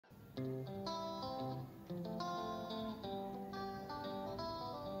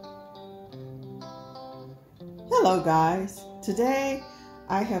Hello guys, today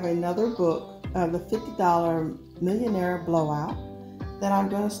I have another book of the $50 Millionaire Blowout that I'm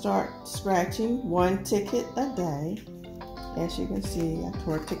going to start scratching one ticket a day. As you can see, I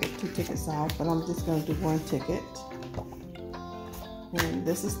tore two tickets out, but I'm just going to do one ticket. And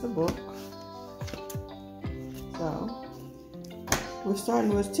this is the book. So we're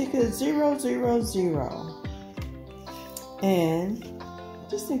starting with ticket 000. And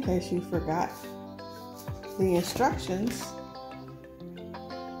just in case you forgot, the instructions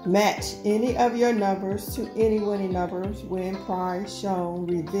match any of your numbers to any winning numbers. Win prize shown.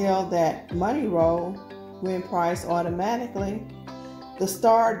 Reveal that money roll. Win prize automatically. The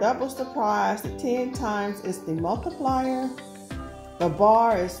star doubles the prize. The 10 times is the multiplier. The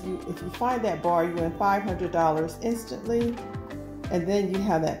bar is, if you find that bar, you win $500 instantly. And then you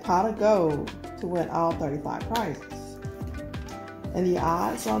have that pot of gold to win all 35 prizes. And the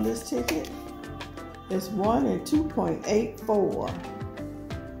odds on this ticket is 1 in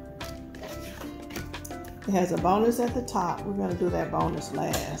 2.84. It has a bonus at the top. We're going to do that bonus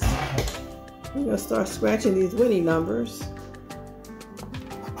last. We're going to start scratching these winning numbers.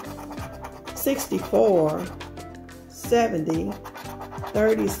 64, 70,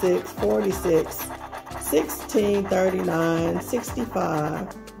 36, 46, 16, 39,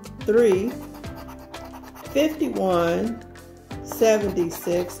 65, 3, 51,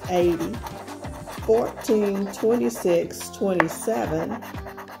 76, 80, 14, 26, 27,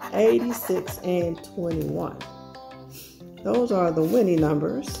 86, and 21. Those are the winning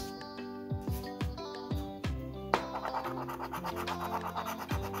numbers.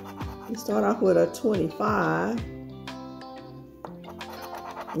 We start off with a 25.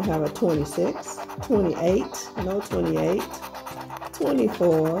 We have a 26, 28, no 28,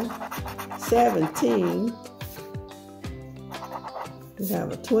 24, 17. We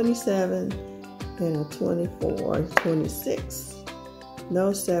have a 27 and a 24, 26.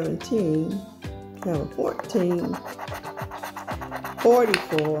 No 17. We have a 14,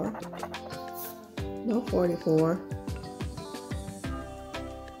 44. No 44.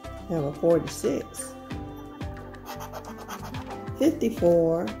 We have a 46.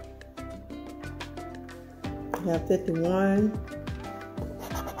 54. We have 51.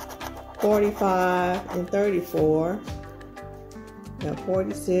 45 and 34. We have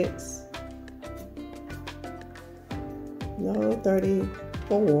 46. No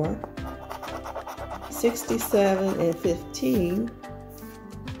 34. 67 and 15.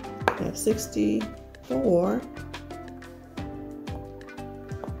 We have 64.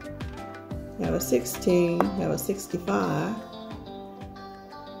 We have a 16. We have a 65.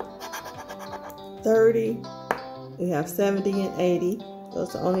 30. We have 70 and 80.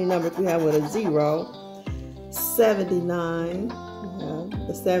 Those are the only numbers we have with a 0. 79. We have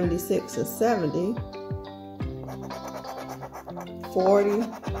the 76 and 70. 40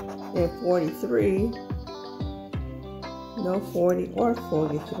 and 43. No 40 or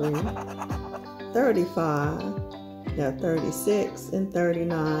 43. 35. We have 36 and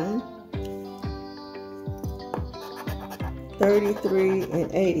 39. 33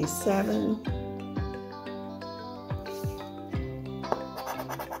 and 87.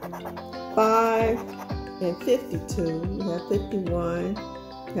 5 and 52. We have 51.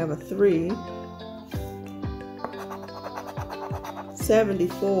 We have a 3.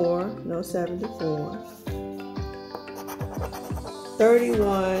 74. No 74.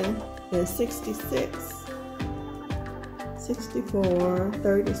 31 and 66. 64.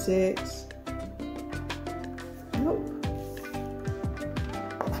 36. Nope.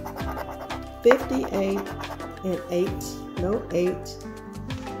 58 and 8. No 8.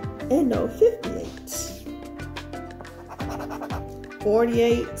 And no 58.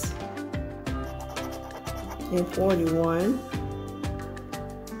 48 and 41.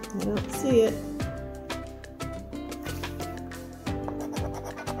 I don't see it.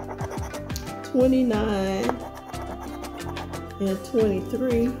 29 and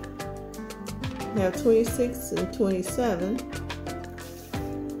 23. We have 26 and 27.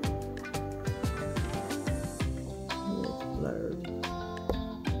 It's blurred.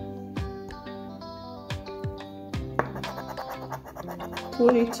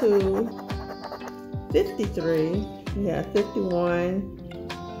 22, 53. We have 51.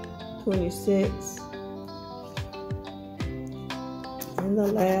 26, and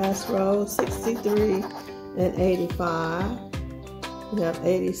the last row 63 and 85. We have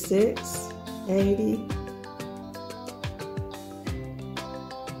 86, 80,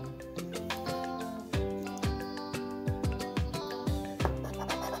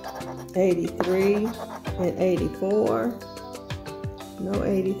 83 and 84. No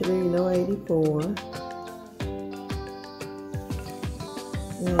 83, no 84.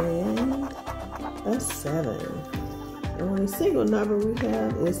 a 7. The only single number we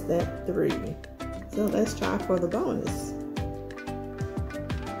have is that 3. So let's try for the bonus.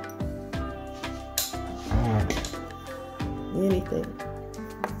 Anything.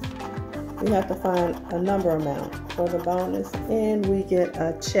 We have to find a number amount for the bonus, and we get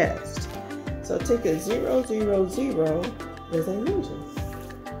a chest. So ticket 000 is a loser.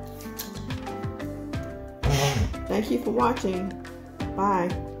 Thank you for watching. Bye.